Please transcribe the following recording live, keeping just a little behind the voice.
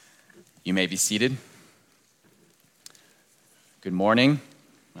You may be seated. Good morning.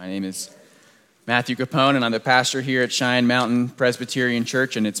 My name is Matthew Capone, and I'm the pastor here at Cheyenne Mountain Presbyterian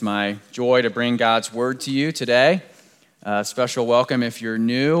Church, and it's my joy to bring God's Word to you today. Special welcome if you're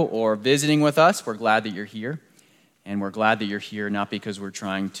new or visiting with us. We're glad that you're here, and we're glad that you're here not because we're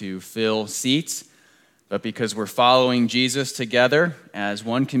trying to fill seats, but because we're following Jesus together as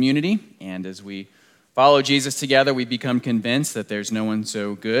one community, and as we follow Jesus together, we become convinced that there's no one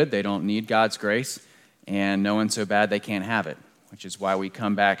so good they don't need God's grace, and no one so bad they can't have it, which is why we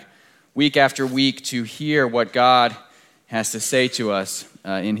come back week after week to hear what God has to say to us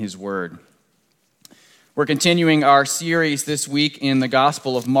in His Word. We're continuing our series this week in the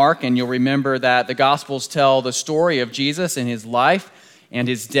Gospel of Mark, and you'll remember that the Gospels tell the story of Jesus and His life and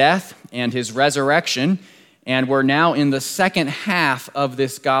His death and His resurrection. And we're now in the second half of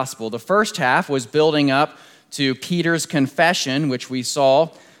this gospel. The first half was building up to Peter's confession, which we saw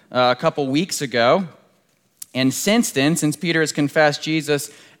a couple weeks ago. And since then, since Peter has confessed Jesus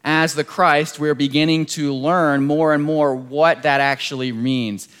as the Christ, we're beginning to learn more and more what that actually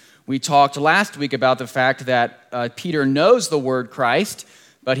means. We talked last week about the fact that Peter knows the word Christ,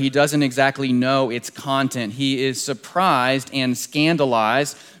 but he doesn't exactly know its content. He is surprised and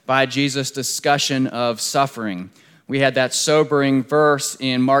scandalized by Jesus' discussion of suffering. We had that sobering verse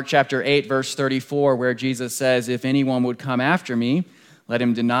in Mark chapter 8, verse 34, where Jesus says, "If anyone would come after me, let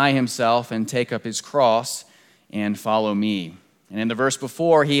him deny himself and take up his cross and follow me." And in the verse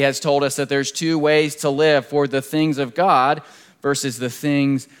before, he has told us that there's two ways to live: for the things of God versus the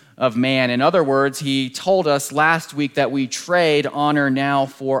things of man. In other words, he told us last week that we trade honor now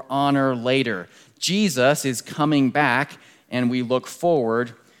for honor later. Jesus is coming back, and we look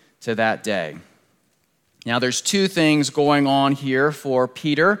forward to that day. Now, there's two things going on here for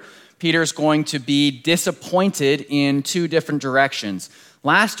Peter. Peter's going to be disappointed in two different directions.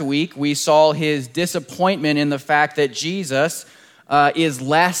 Last week, we saw his disappointment in the fact that Jesus is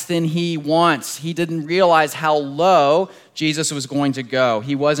less than he wants. He didn't realize how low Jesus was going to go.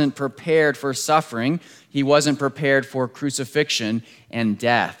 He wasn't prepared for suffering. He wasn't prepared for crucifixion and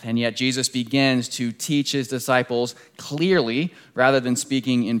death. And yet Jesus begins to teach his disciples clearly rather than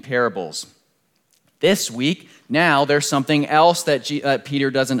speaking in parables. This week, now there's something else that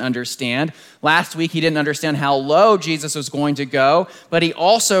Peter doesn't understand. Last week, he didn't understand how low Jesus was going to go, but he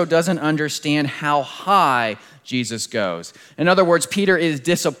also doesn't understand how high Jesus goes. In other words, Peter is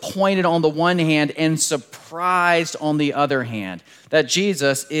disappointed on the one hand and surprised on the other hand that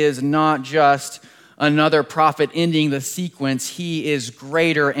Jesus is not just another prophet ending the sequence. He is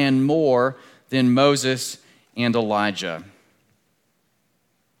greater and more than Moses and Elijah.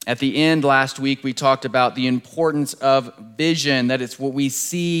 At the end last week, we talked about the importance of vision, that it's what we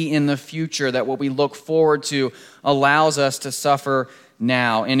see in the future, that what we look forward to allows us to suffer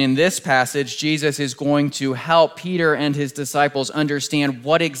now. And in this passage, Jesus is going to help Peter and his disciples understand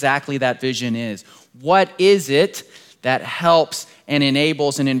what exactly that vision is. What is it that helps and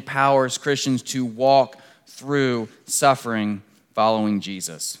enables and empowers Christians to walk through suffering following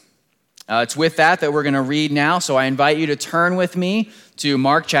Jesus? It's with that we're going to read now, so I invite you to turn with me to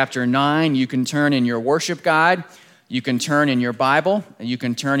Mark chapter 9. You can turn in your worship guide, you can turn in your Bible, and you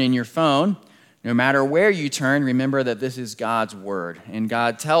can turn in your phone. No matter where you turn, remember that this is God's word, and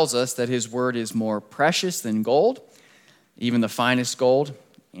God tells us that his word is more precious than gold, even the finest gold,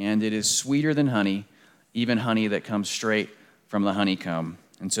 and it is sweeter than honey, even honey that comes straight from the honeycomb.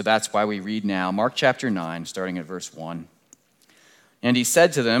 And so that's why we read now, Mark chapter 9, starting at verse 1. "And he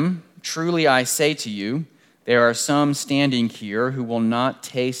said to them, 'Truly I say to you, there are some standing here who will not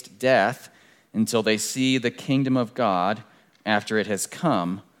taste death until they see the kingdom of God after it has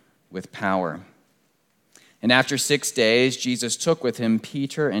come with power.' And after 6 days, Jesus took with him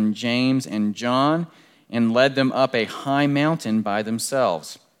Peter and James and John and led them up a high mountain by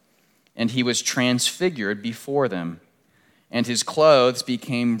themselves. And he was transfigured before them, and his clothes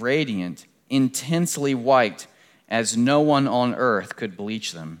became radiant, intensely white, as no one on earth could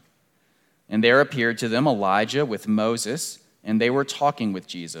bleach them. And there appeared to them Elijah with Moses, and they were talking with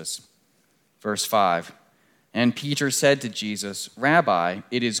Jesus." Verse 5, "And Peter said to Jesus, 'Rabbi,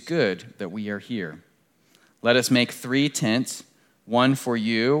 it is good that we are here. Let us make 3 tents, one for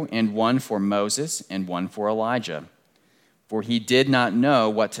you, and one for Moses, and one for Elijah.' For he did not know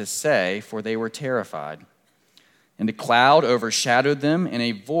what to say, for they were terrified. And a cloud overshadowed them, and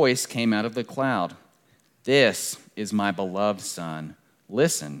a voice came out of the cloud. 'This is my beloved Son.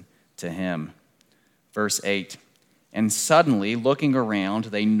 Listen to him.'" Verse 8, "And suddenly, looking around,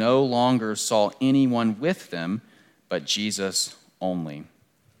 they no longer saw anyone with them, but Jesus only."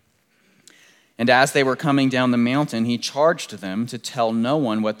 And as they were coming down the mountain, he charged them to tell no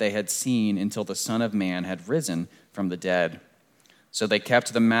one what they had seen until the Son of Man had risen from the dead. So they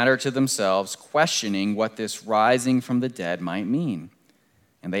kept the matter to themselves, questioning what this rising from the dead might mean.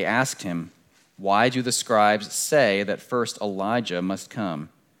 And they asked him, "Why do the scribes say that first Elijah must come?"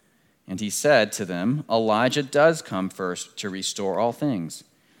 And he said to them, "Elijah does come first to restore all things.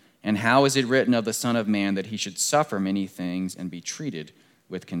 And how is it written of the Son of Man that he should suffer many things and be treated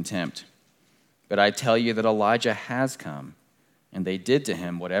with contempt? But I tell you that Elijah has come, and they did to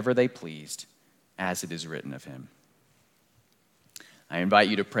him whatever they pleased, as it is written of him." I invite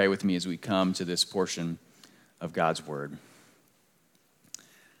you to pray with me as we come to this portion of God's word.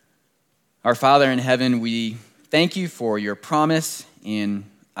 Our Father in heaven, we thank you for your promise in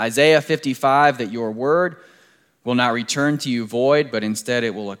Isaiah 55 that your word will not return to you void, but instead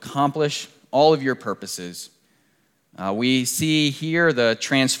it will accomplish all of your purposes. We see here the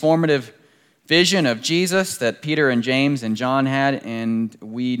transformative vision of Jesus that Peter and James and John had, and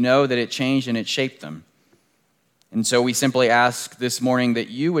we know that it changed and it shaped them. And so we simply ask this morning that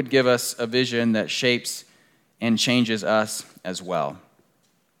you would give us a vision that shapes and changes us as well.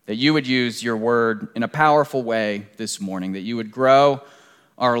 That you would use your word in a powerful way this morning, that you would grow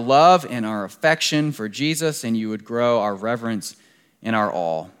our love and our affection for Jesus, and you would grow our reverence and our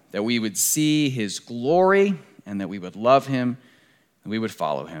awe, that we would see his glory and that we would love him and we would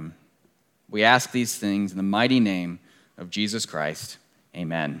follow him. We ask these things in the mighty name of Jesus Christ.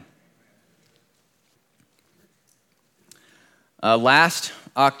 Amen. Last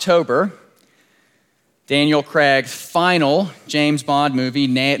October, Daniel Craig's final James Bond movie,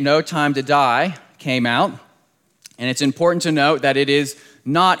 No Time to Die, came out. And it's important to note that it is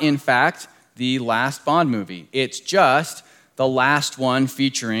not, in fact, the last Bond movie. It's just the last one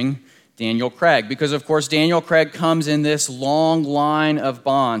featuring Daniel Craig. Because, of course, Daniel Craig comes in this long line of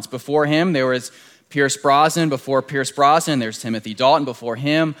Bonds. Before him, there was Pierce Brosnan. Before Pierce Brosnan, there's Timothy Dalton. Before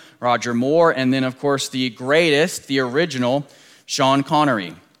him, Roger Moore. And then, of course, the greatest, the original, Sean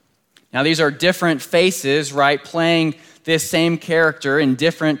Connery. Now, these are different faces, right, playing this same character in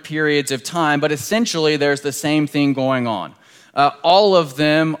different periods of time, but essentially there's the same thing going on. All of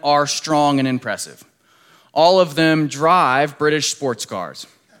them are strong and impressive. All of them drive British sports cars.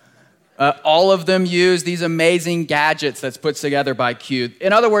 All of them use these amazing gadgets that's put together by Q.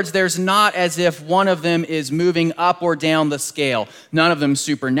 In other words, there's not as if one of them is moving up or down the scale. None of them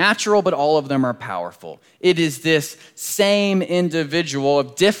supernatural, but all of them are powerful. It is this same individual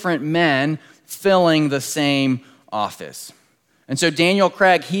of different men filling the same office. And so Daniel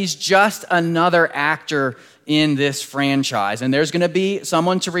Craig, he's just another actor in this franchise, and there's going to be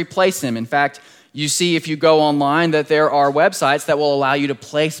someone to replace him. In fact, you see if you go online that there are websites that will allow you to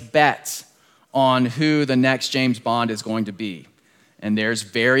place bets on who the next James Bond is going to be. And there's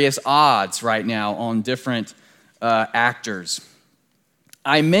various odds right now on different actors.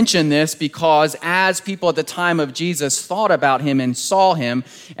 I mention this because as people at the time of Jesus thought about him and saw him,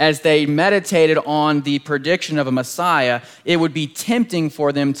 as they meditated on the prediction of a Messiah, it would be tempting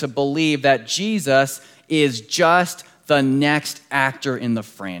for them to believe that Jesus is just the next actor in the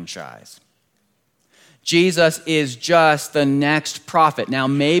franchise. Jesus is just the next prophet. Now,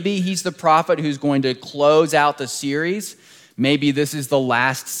 maybe he's the prophet who's going to close out the series. Maybe this is the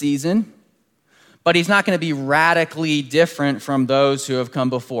last season. But he's not going to be radically different from those who have come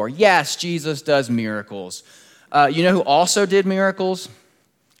before. Yes, Jesus does miracles. You know who also did miracles?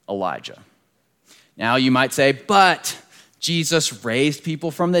 Elijah. Now, you might say, but Jesus raised people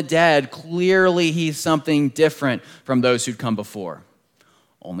from the dead. Clearly, he's something different from those who'd come before.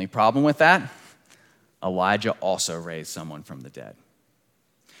 Only problem with that? Elijah also raised someone from the dead.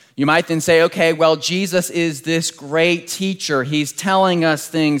 You might then say, okay, well, Jesus is this great teacher. He's telling us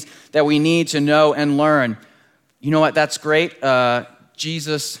things that we need to know and learn. You know what? That's great.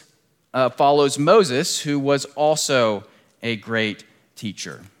 Jesus follows Moses, who was also a great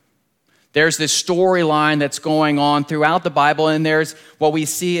teacher. There's this storyline that's going on throughout the Bible, and there's what we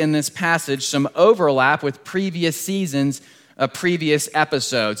see in this passage, some overlap with previous seasons, previous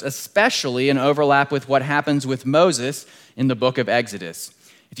episodes, especially an overlap with what happens with Moses in the book of Exodus.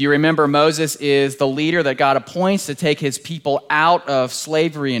 If you remember, Moses is the leader that God appoints to take his people out of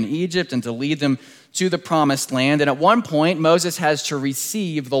slavery in Egypt and to lead them to the promised land. And at one point, Moses has to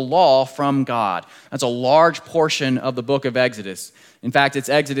receive the law from God. That's a large portion of the book of Exodus. In fact, it's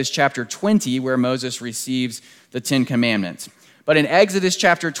Exodus chapter 20 where Moses receives the Ten Commandments. But in Exodus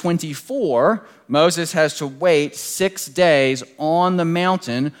chapter 24, Moses has to wait 6 days on the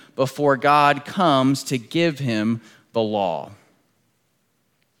mountain before God comes to give him the law.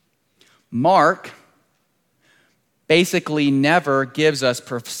 Mark basically never gives us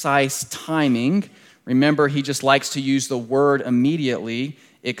precise timing. Remember, he just likes to use the word immediately,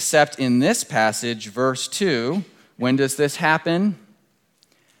 except in this passage, verse 2. When does this happen?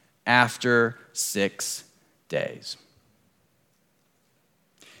 After 6 days.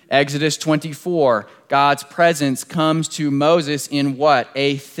 Exodus 24, God's presence comes to Moses in what?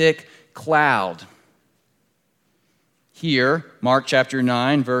 A thick cloud. Here, Mark chapter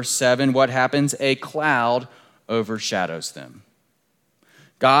 9, verse 7, what happens? A cloud overshadows them.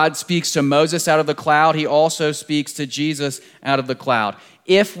 God speaks to Moses out of the cloud. He also speaks to Jesus out of the cloud.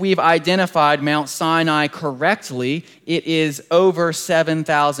 If we've identified Mount Sinai correctly, it is over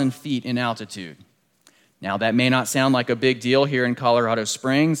 7,000 feet in altitude. Now, that may not sound like a big deal here in Colorado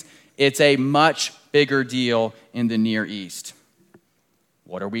Springs. It's a much bigger deal in the Near East.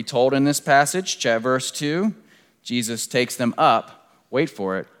 What are we told in this passage? Verse 2, Jesus takes them up, wait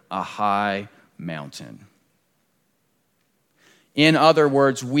for it, a high mountain. In other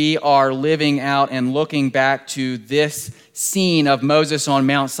words, we are living out and looking back to this scene of Moses on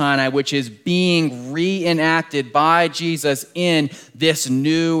Mount Sinai, which is being reenacted by Jesus in this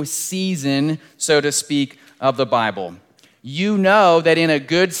new season, so to speak, of the Bible. You know that in a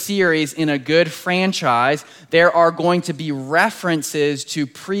good series, in a good franchise, there are going to be references to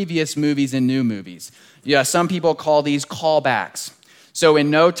previous movies and new movies. Yeah, some people call these callbacks. So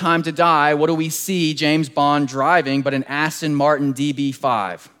in No Time to Die, what do we see James Bond driving but an Aston Martin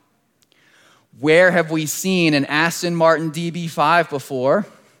DB5? Where have we seen an Aston Martin DB5 before?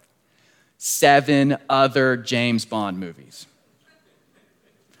 7 other James Bond movies.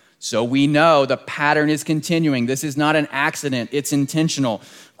 So we know the pattern is continuing. This is not an accident. It's intentional.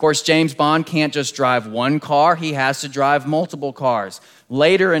 Of course, James Bond can't just drive one car. He has to drive multiple cars.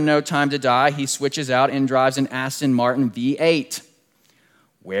 Later in No Time to Die, he switches out and drives an Aston Martin V8.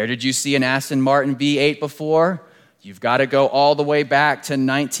 Where did you see an Aston Martin V8 before? You've got to go all the way back to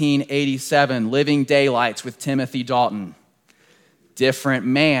 1987, Living Daylights with Timothy Dalton. Different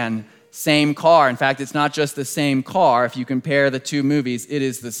man, same car. In fact, it's not just the same car. If you compare the two movies, it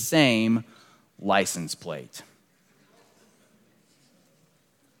is the same license plate.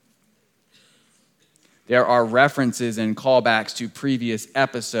 There are references and callbacks to previous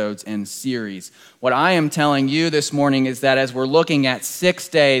episodes and series. What I am telling you this morning is that as we're looking at 6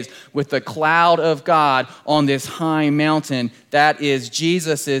 days with the cloud of God on this high mountain, that is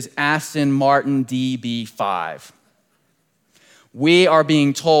Jesus' Aston Martin DB5. We are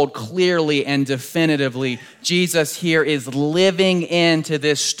being told clearly and definitively, Jesus here is living into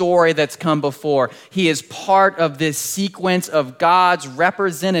this story that's come before. He is part of this sequence of God's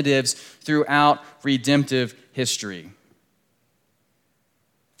representatives throughout redemptive history.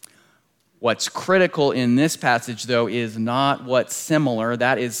 What's critical in this passage, though, is not what's similar.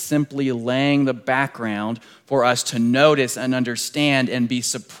 That is simply laying the background for us to notice and understand and be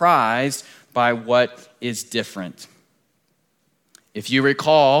surprised by what is different. If you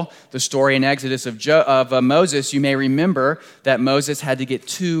recall the story in Exodus of Moses, you may remember that Moses had to get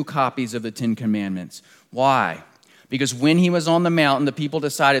 2 copies of the 10 Commandments. Why? Because when he was on the mountain, the people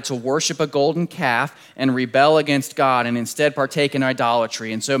decided to worship a golden calf and rebel against God and instead partake in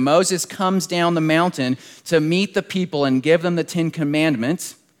idolatry. And so Moses comes down the mountain to meet the people and give them the 10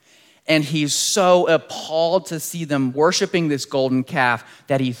 Commandments. And he's so appalled to see them worshiping this golden calf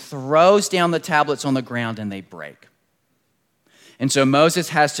that he throws down the tablets on the ground and they break. And so Moses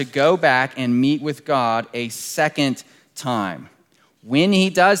has to go back and meet with God a second time. When he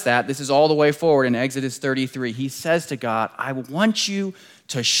does that, this is all the way forward in Exodus 33, he says to God, I want you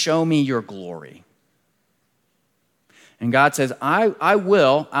to show me your glory. And God says,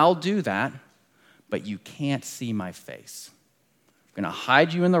 I'll do that, but you can't see my face. I'm going to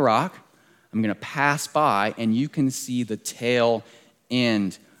hide you in the rock. I'm going to pass by, and you can see the tail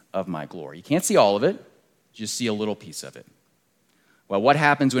end of my glory. You can't see all of it, just see a little piece of it. Well, what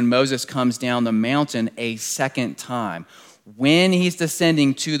happens when Moses comes down the mountain a second time? When he's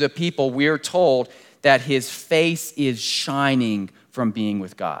descending to the people, we're told that his face is shining from being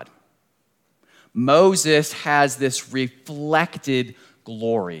with God. Moses has this reflected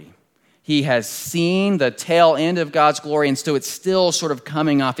glory. He has seen the tail end of God's glory, and so it's still sort of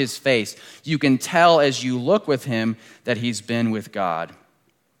coming off his face. You can tell as you look with him that he's been with God.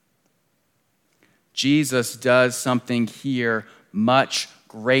 Jesus does something here much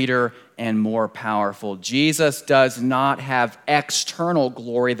greater and more powerful. Jesus does not have external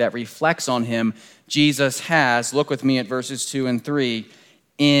glory that reflects on him. Jesus has, look with me at verses 2 and 3,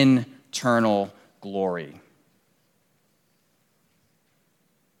 internal glory.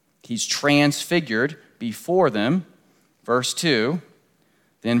 He's transfigured before them. Verse 2,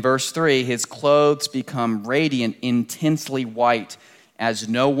 Then verse 3, his clothes become radiant, intensely white, as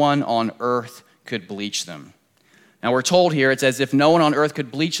no one on earth could bleach them. Now we're told here it's as if no one on earth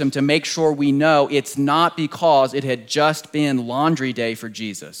could bleach them to make sure we know it's not because it had just been laundry day for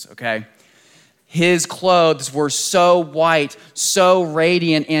Jesus, okay? His clothes were so white, so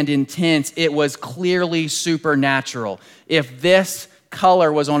radiant and intense, it was clearly supernatural. If this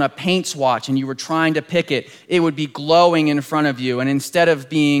color was on a paint swatch and you were trying to pick it, it would be glowing in front of you. And instead of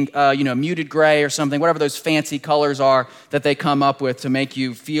being, muted gray or something, whatever those fancy colors are that they come up with to make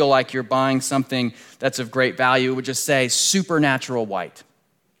you feel like you're buying something that's of great value, it would just say supernatural white.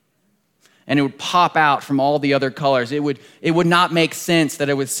 And it would pop out from all the other colors. It would not make sense that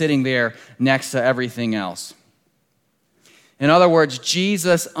it was sitting there next to everything else. In other words,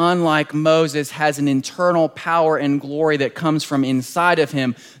 Jesus, unlike Moses, has an internal power and glory that comes from inside of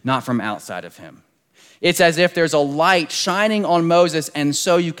him, not from outside of him. It's as if there's a light shining on Moses and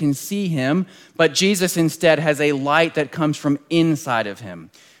so you can see him, but Jesus instead has a light that comes from inside of him.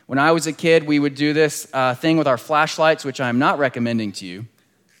 When I was a kid, we would do this thing with our flashlights, which I'm not recommending to you,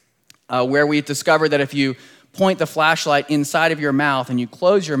 where we discovered that if you point the flashlight inside of your mouth and you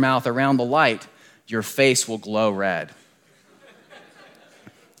close your mouth around the light, your face will glow red.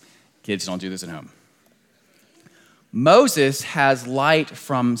 Kids, don't do this at home. Moses has light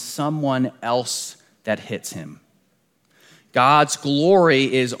from someone else that hits him. God's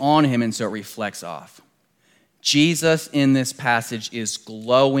glory is on him, and so it reflects off. Jesus in this passage is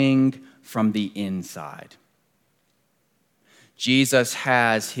glowing from the inside. Jesus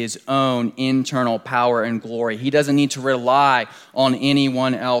has his own internal power and glory. He doesn't need to rely on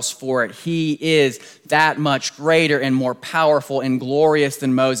anyone else for it. He is that much greater and more powerful and glorious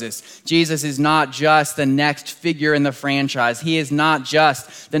than Moses. Jesus is not just the next figure in the franchise. He is not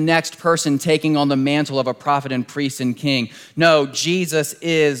just the next person taking on the mantle of a prophet and priest and king. No, Jesus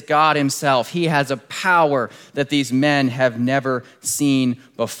is God himself. He has a power that these men have never seen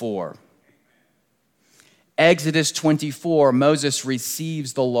before. Exodus 24, Moses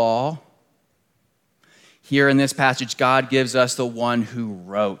receives the law. Here in this passage, God gives us the one who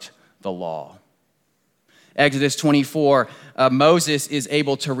wrote the law. Exodus 24, Moses is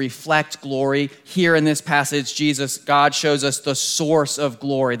able to reflect glory. Here in this passage, God shows us the source of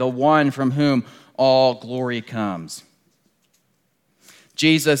glory, the one from whom all glory comes.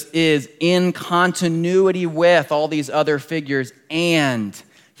 Jesus is in continuity with all these other figures, and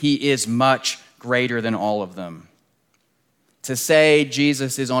he is much greater than all of them. To say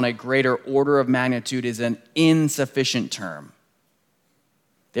Jesus is on a greater order of magnitude is an insufficient term.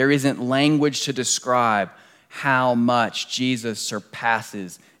 There isn't language to describe how much Jesus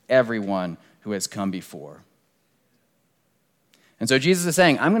surpasses everyone who has come before. And so Jesus is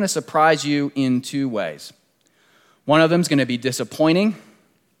saying, I'm going to surprise you in two ways. One of them is going to be disappointing.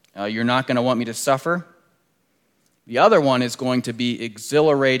 You're not going to want me to suffer. The other one is going to be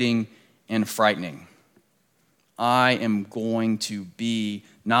exhilarating and frightening. I am going to be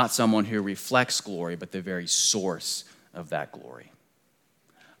not someone who reflects glory, but the very source of that glory.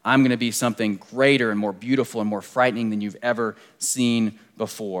 I'm going to be something greater and more beautiful and more frightening than you've ever seen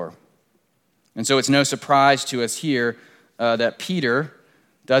before. And so it's no surprise to us here that Peter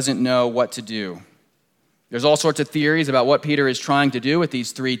doesn't know what to do. There's all sorts of theories about what Peter is trying to do with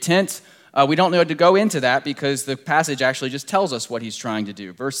these three tents. We don't know to go into that because the passage actually just tells us what he's trying to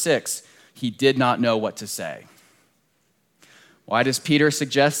do. Verse 6, he did not know what to say. Why does Peter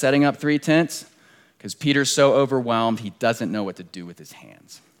suggest setting up three tents? Because Peter's so overwhelmed, he doesn't know what to do with his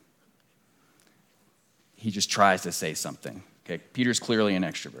hands. He just tries to say something. Okay, Peter's clearly an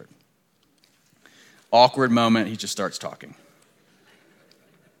extrovert. Awkward moment, he just starts talking.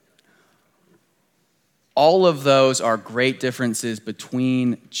 All of those are great differences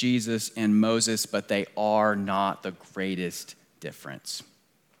between Jesus and Moses, but they are not the greatest difference.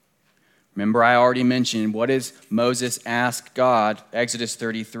 Remember, I already mentioned, what does Moses ask God? Exodus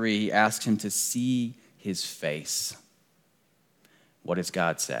 33, he asks him to see his face. What does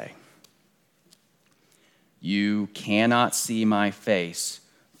God say? You cannot see my face,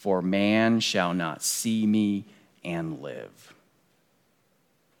 for man shall not see me and live.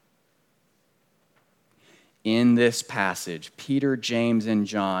 In this passage, Peter, James, and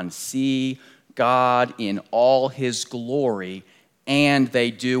John see God in all his glory, and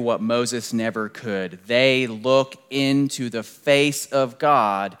they do what Moses never could. They look into the face of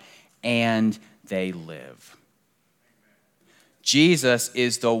God, and they live. Jesus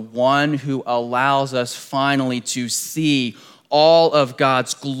is the one who allows us finally to see all of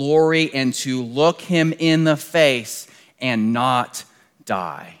God's glory and to look him in the face and not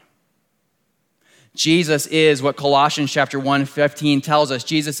die. Jesus is what Colossians chapter 1:15 tells us.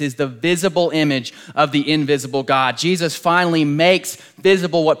 Jesus is the visible image of the invisible God. Jesus finally makes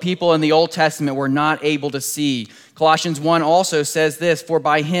visible what people in the Old Testament were not able to see. Colossians 1 also says this, "For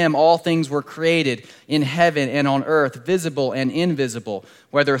by him all things were created in heaven and on earth, visible and invisible,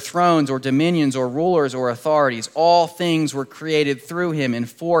 whether thrones or dominions or rulers or authorities. All things were created through him and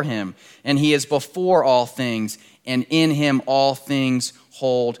for him, and he is before all things, and in him all things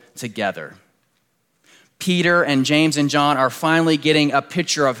hold together." Peter and James and John are finally getting a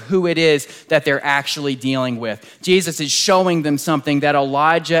picture of who it is that they're actually dealing with. Jesus is showing them something that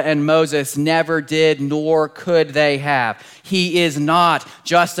Elijah and Moses never did, nor could they have. He is not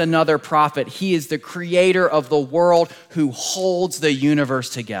just another prophet. He is the creator of the world who holds the universe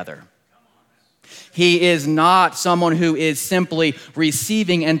together. He is not someone who is simply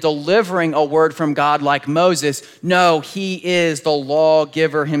receiving and delivering a word from God like Moses. No, he is the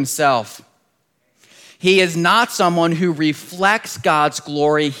lawgiver himself. He is not someone who reflects God's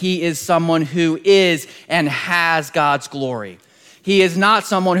glory. He is someone who is and has God's glory. He is not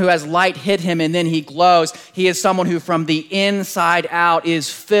someone who has light hit him and then he glows. He is someone who from the inside out is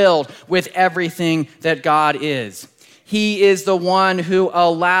filled with everything that God is. He is the one who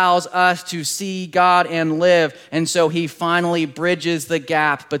allows us to see God and live, and so he finally bridges the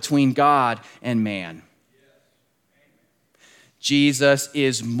gap between God and man. Jesus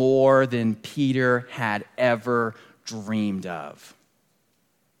is more than Peter had ever dreamed of.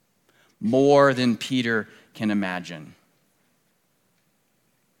 More than Peter can imagine.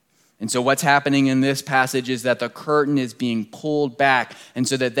 And so what's happening in this passage is that the curtain is being pulled back, and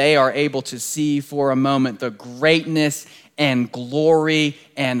so that they are able to see for a moment the greatness and glory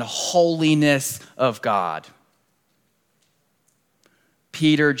and holiness of God.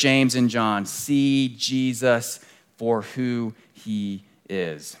 Peter, James, and John see Jesus for who he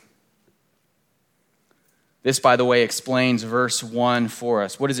is. This, by the way, explains verse 1 for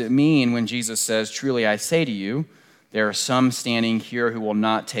us. What does it mean when Jesus says, "Truly I say to you, there are some standing here who will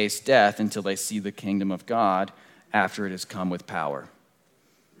not taste death until they see the kingdom of God after it has come with power"?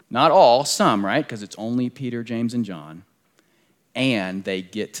 Not all, some, right? Because it's only Peter, James, and John. And they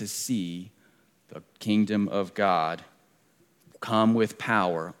get to see the kingdom of God come with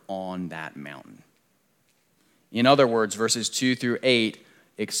power on that mountain. In other words, verses 2 through 8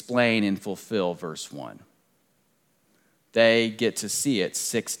 explain and fulfill verse 1. They get to see it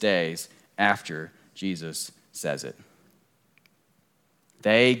 6 days after Jesus says it.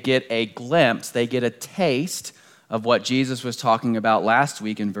 They get a glimpse, they get a taste of what Jesus was talking about last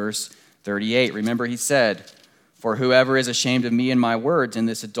week in verse 38. Remember, he said, "For whoever is ashamed of me and my words in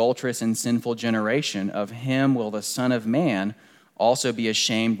this adulterous and sinful generation, of him will the Son of Man also be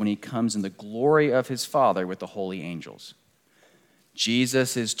ashamed when he comes in the glory of his Father with the holy angels."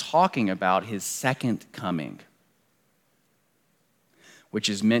 Jesus is talking about his second coming, which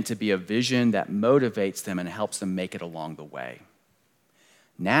is meant to be a vision that motivates them and helps them make it along the way.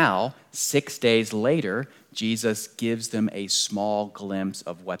 Now, 6 days later, Jesus gives them a small glimpse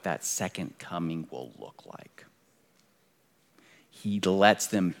of what that second coming will look like. He lets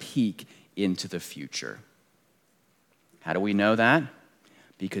them peek into the future. How do we know that?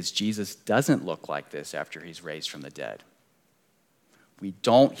 Because Jesus doesn't look like this after he's raised from the dead. We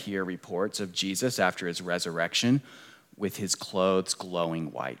don't hear reports of Jesus after his resurrection with his clothes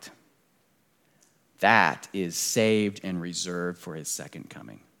glowing white. That is saved and reserved for his second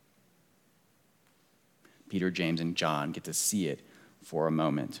coming. Peter, James, and John get to see it for a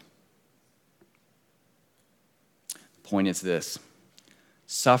moment. The point is this: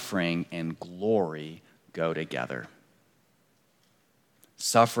 suffering and glory go together.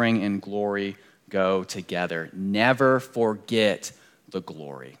 Suffering and glory go together. Never forget the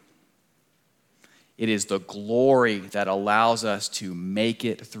glory. It is the glory that allows us to make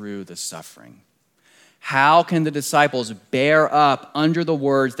it through the suffering. How can the disciples bear up under the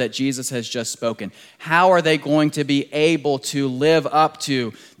words that Jesus has just spoken? How are they going to be able to live up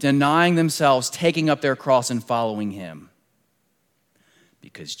to denying themselves, taking up their cross, and following him?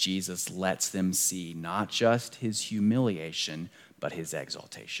 Because Jesus lets them see not just his humiliation, but his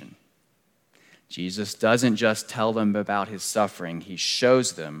exaltation. Jesus doesn't just tell them about his suffering, he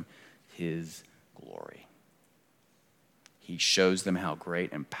shows them his glory. He shows them how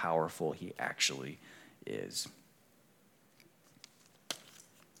great and powerful he actually is.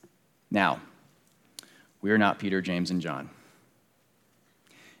 Now, we are not Peter, James, and John.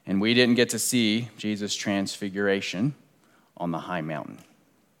 And we didn't get to see Jesus' transfiguration on the high mountain.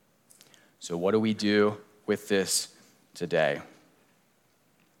 So what do we do with this today?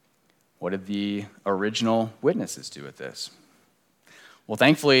 What did the original witnesses do with this? Well,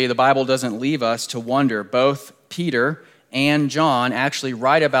 thankfully, the Bible doesn't leave us to wonder. Both Peter and John actually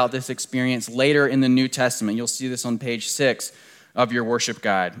write about this experience later in the New Testament. You'll see this on page 6 of your worship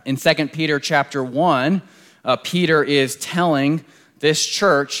guide. In 2 Peter chapter 1, Peter is telling this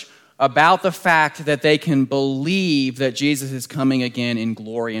church about the fact that they can believe that Jesus is coming again in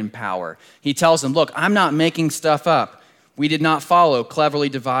glory and power. He tells them, look, I'm not making stuff up. We did not follow cleverly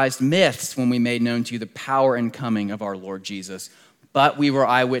devised myths when we made known to you the power and coming of our Lord Jesus, but we were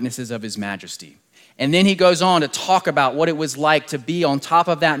eyewitnesses of his majesty. And then he goes on to talk about what it was like to be on top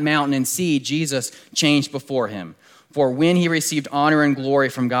of that mountain and see Jesus changed before him. For when he received honor and glory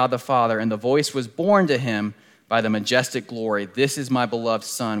from God the Father, and the voice was borne to him by the majestic glory, "This is my beloved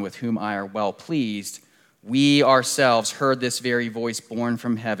Son, with whom I am well pleased," we ourselves heard this very voice borne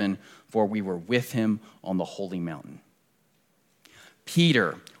from heaven, for we were with him on the holy mountain.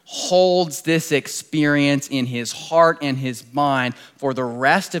 Peter holds this experience in his heart and his mind for the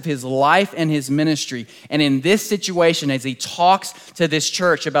rest of his life and his ministry. And in this situation, as he talks to this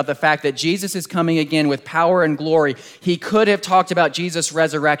church about the fact that Jesus is coming again with power and glory, he could have talked about Jesus'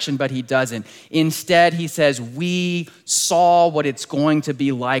 resurrection, but he doesn't. Instead, he says, we saw what it's going to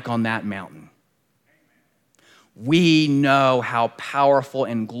be like on that mountain. We know how powerful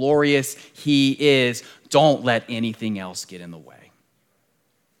and glorious he is. Don't let anything else get in the way.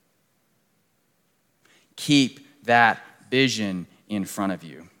 Keep that vision in front of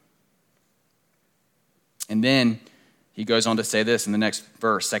you. And then he goes on to say this in the next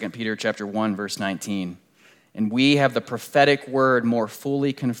verse, 2 Peter chapter 1, verse 19. And we have the prophetic word more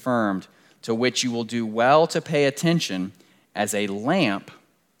fully confirmed, to which you will do well to pay attention as a lamp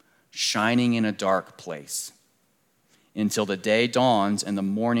shining in a dark place, until the day dawns and the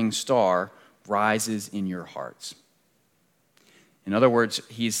morning star rises in your hearts. In other words,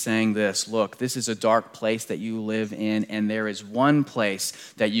 he's saying this, look, this is a dark place that you live in, and there is one place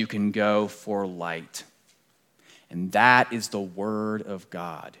that you can go for light. And that is the Word of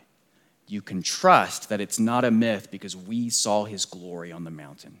God. You can trust that it's not a myth because we saw his glory on the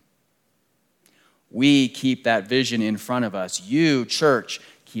mountain. We keep that vision in front of us. You, church,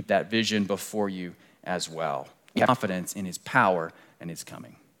 keep that vision before you as well. Confidence in his power and his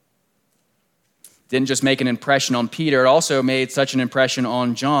coming. Didn't just make an impression on Peter, it also made such an impression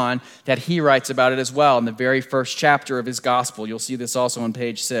on John that he writes about it as well in the very first chapter of his gospel. You'll see this also on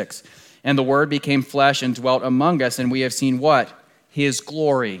page 6. And the Word became flesh and dwelt among us, and we have seen what? His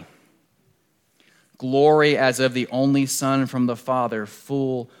glory. Glory as of the only Son from the Father,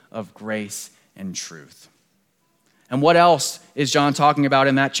 full of grace and truth. And what else is John talking about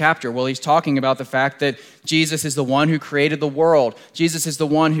in that chapter? Well, he's talking about the fact that Jesus is the one who created the world. Jesus is the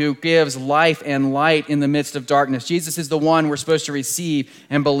one who gives life and light in the midst of darkness. Jesus is the one we're supposed to receive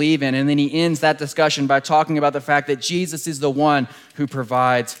and believe in. And then he ends that discussion by talking about the fact that Jesus is the one who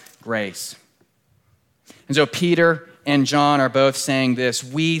provides grace. And so Peter and John are both saying this.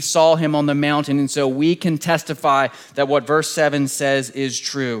 We saw him on the mountain, and so we can testify that what verse 7 says is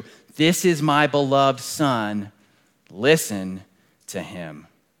true. This is my beloved Son. Listen to him.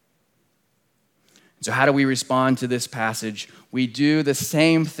 So how do we respond to this passage? We do the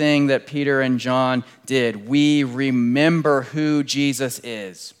same thing that Peter and John did. We remember who Jesus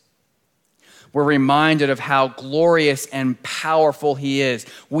is. We're reminded of how glorious and powerful he is.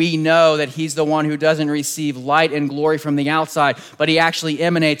 We know that he's the one who doesn't receive light and glory from the outside, but he actually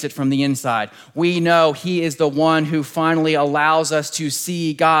emanates it from the inside. We know he is the one who finally allows us to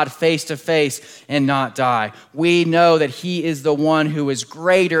see God face to face and not die. We know that he is the one who is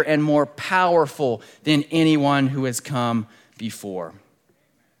greater and more powerful than anyone who has come before.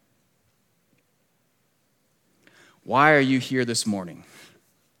 Why are you here this morning?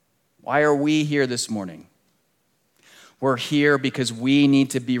 Why are we here this morning? We're here because we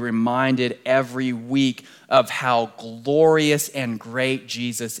need to be reminded every week of how glorious and great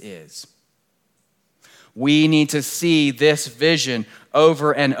Jesus is. We need to see this vision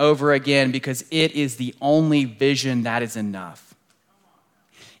over and over again because it is the only vision that is enough.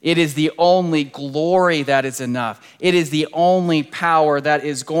 It is the only glory that is enough. It is the only power that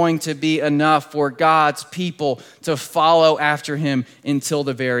is going to be enough for God's people to follow after him until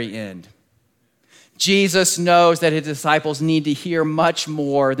the very end. Jesus knows that his disciples need to hear much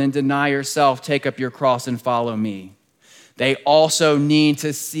more than deny yourself, take up your cross and follow me. They also need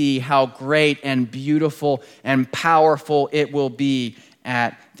to see how great and beautiful and powerful it will be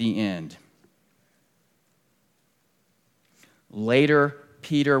at the end. Later,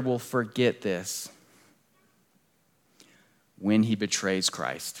 Peter will forget this when he betrays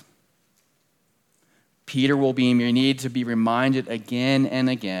Christ. Peter will need to be reminded again and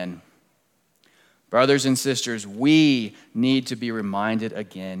again. Brothers and sisters, we need to be reminded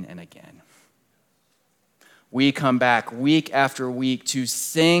again and again. We come back week after week to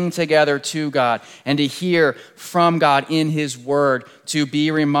sing together to God and to hear from God in His Word, to be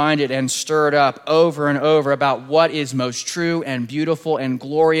reminded and stirred up over and over about what is most true and beautiful and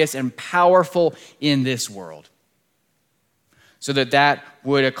glorious and powerful in this world, so that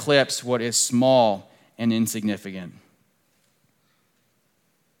would eclipse what is small and insignificant.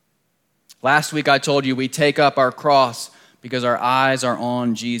 Last week I told you we take up our cross because our eyes are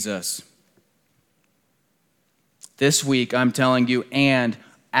on Jesus. This week, I'm telling you, and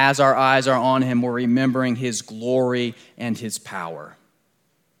as our eyes are on Him, we're remembering His glory and His power.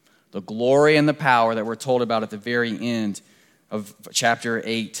 The glory and the power that we're told about at the very end of chapter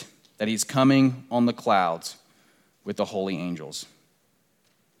 8, that He's coming on the clouds with the holy angels.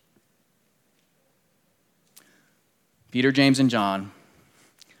 Peter, James, and John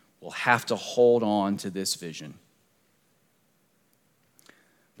will have to hold on to this vision.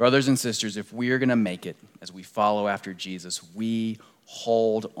 Brothers and sisters, if we are going to make it as we follow after Jesus, we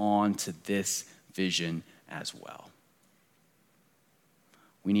hold on to this vision as well.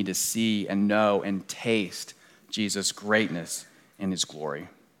 We need to see and know and taste Jesus' greatness and His glory.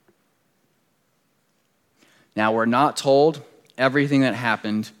 Now, we're not told everything that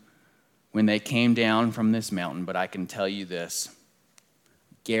happened when they came down from this mountain, but I can tell you this.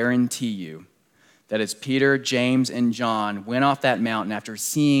 Guarantee you that as Peter, James, and John went off that mountain after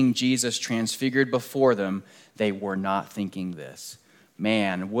seeing Jesus transfigured before them, they were not thinking this: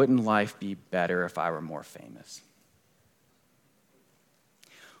 man, wouldn't life be better if I were more famous?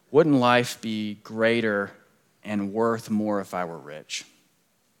 Wouldn't life be greater and worth more if I were rich?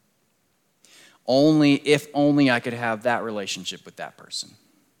 If only I could have that relationship with that person.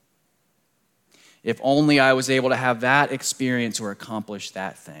 If only I was able to have that experience or accomplish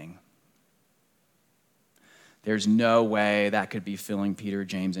that thing. There's no way that could be filling Peter,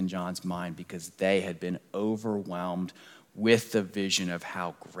 James, and John's mind, because they had been overwhelmed with the vision of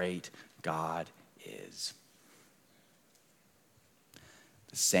how great God is.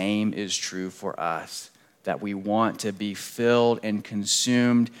 The same is true for us, that we want to be filled and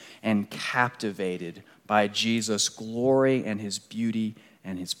consumed and captivated by Jesus' glory and His beauty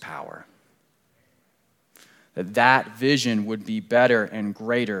and His power. That vision would be better and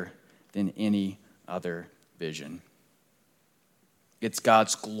greater than any other vision. It's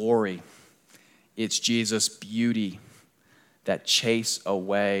God's glory. It's Jesus' beauty that chase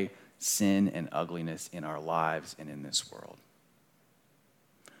away sin and ugliness in our lives and in this world.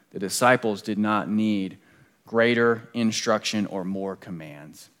 The disciples did not need greater instruction or more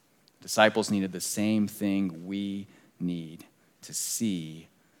commands. Disciples needed the same thing we need: to see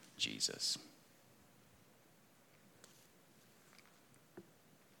Jesus.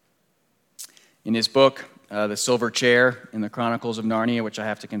 In his book, The Silver Chair in the Chronicles of Narnia, which I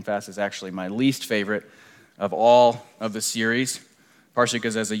have to confess is actually my least favorite of all of the series, partially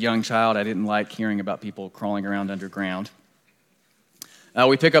because as a young child I didn't like hearing about people crawling around underground.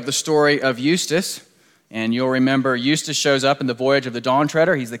 We pick up the story of Eustace, and you'll remember Eustace shows up in the Voyage of the Dawn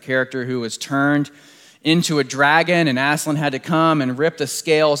Treader. He's the character who was turned into a dragon, and Aslan had to come and rip the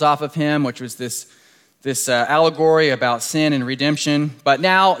scales off of him, which was this allegory about sin and redemption. But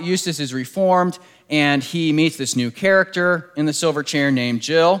now Eustace is reformed, and he meets this new character in the silver chair named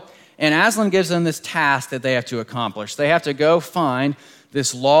Jill. And Aslan gives them this task that they have to accomplish. They have to go find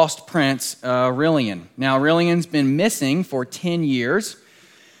this lost prince, Aurelian. Now, Aurelian's been missing for 10 years,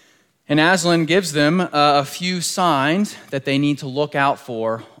 and Aslan gives them a few signs that they need to look out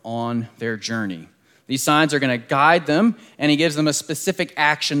for on their journey. These signs are going to guide them, and he gives them a specific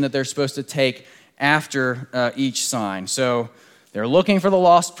action that they're supposed to take after each sign. So they're looking for the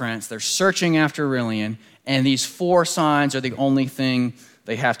lost prince, they're searching after Aurelian, and these 4 signs are the only thing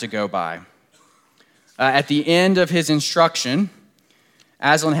they have to go by. At the end of his instruction,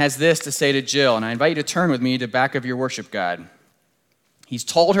 Aslan has this to say to Jill, and I invite you to turn with me to the back of your worship guide. He's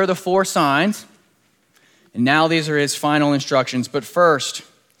told her the 4 signs, and now these are his final instructions. But first,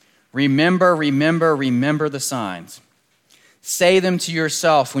 remember the signs. Say them to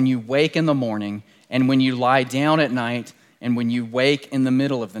yourself when you wake in the morning, and when you lie down at night, and when you wake in the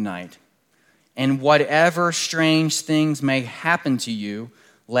middle of the night. And whatever strange things may happen to you,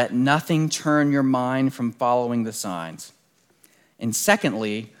 let nothing turn your mind from following the signs. And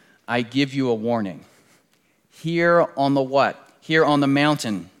secondly, I give you a warning. Here on the what? Here on the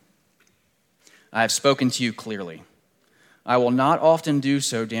mountain, I have spoken to you clearly. I will not often do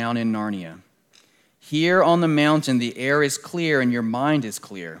so down in Narnia. Here on the mountain, the air is clear and your mind is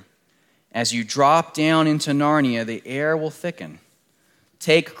clear. As you drop down into Narnia, the air will thicken.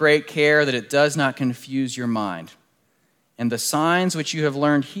 Take great care that it does not confuse your mind. And the signs which you have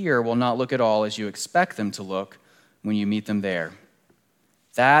learned here will not look at all as you expect them to look when you meet them there.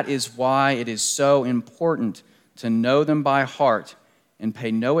 That is why it is so important to know them by heart and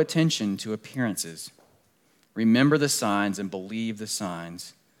pay no attention to appearances. Remember the signs and believe the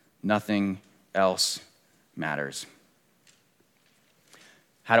signs. Nothing else matters.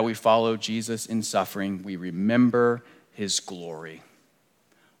 How do we follow Jesus in suffering? We remember his glory.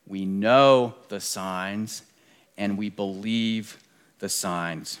 We know the signs and we believe the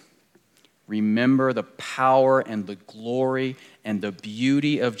signs. Remember the power and the glory and the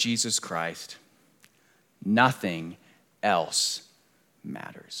beauty of Jesus Christ. Nothing else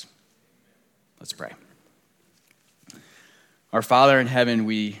matters. Let's pray. Our Father in heaven,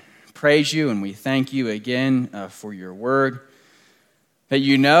 we praise you and we thank you again for your word. That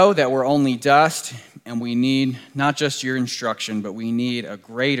you know that we're only dust and we need not just your instruction, but we need a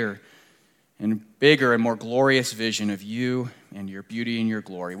greater and bigger and more glorious vision of you and your beauty and your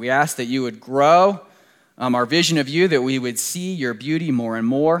glory. We ask that you would grow our vision of you, that we would see your beauty more and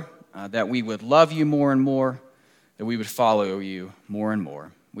more, that we would love you more and more, that we would follow you more and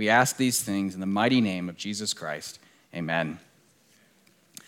more. We ask these things in the mighty name of Jesus Christ. Amen.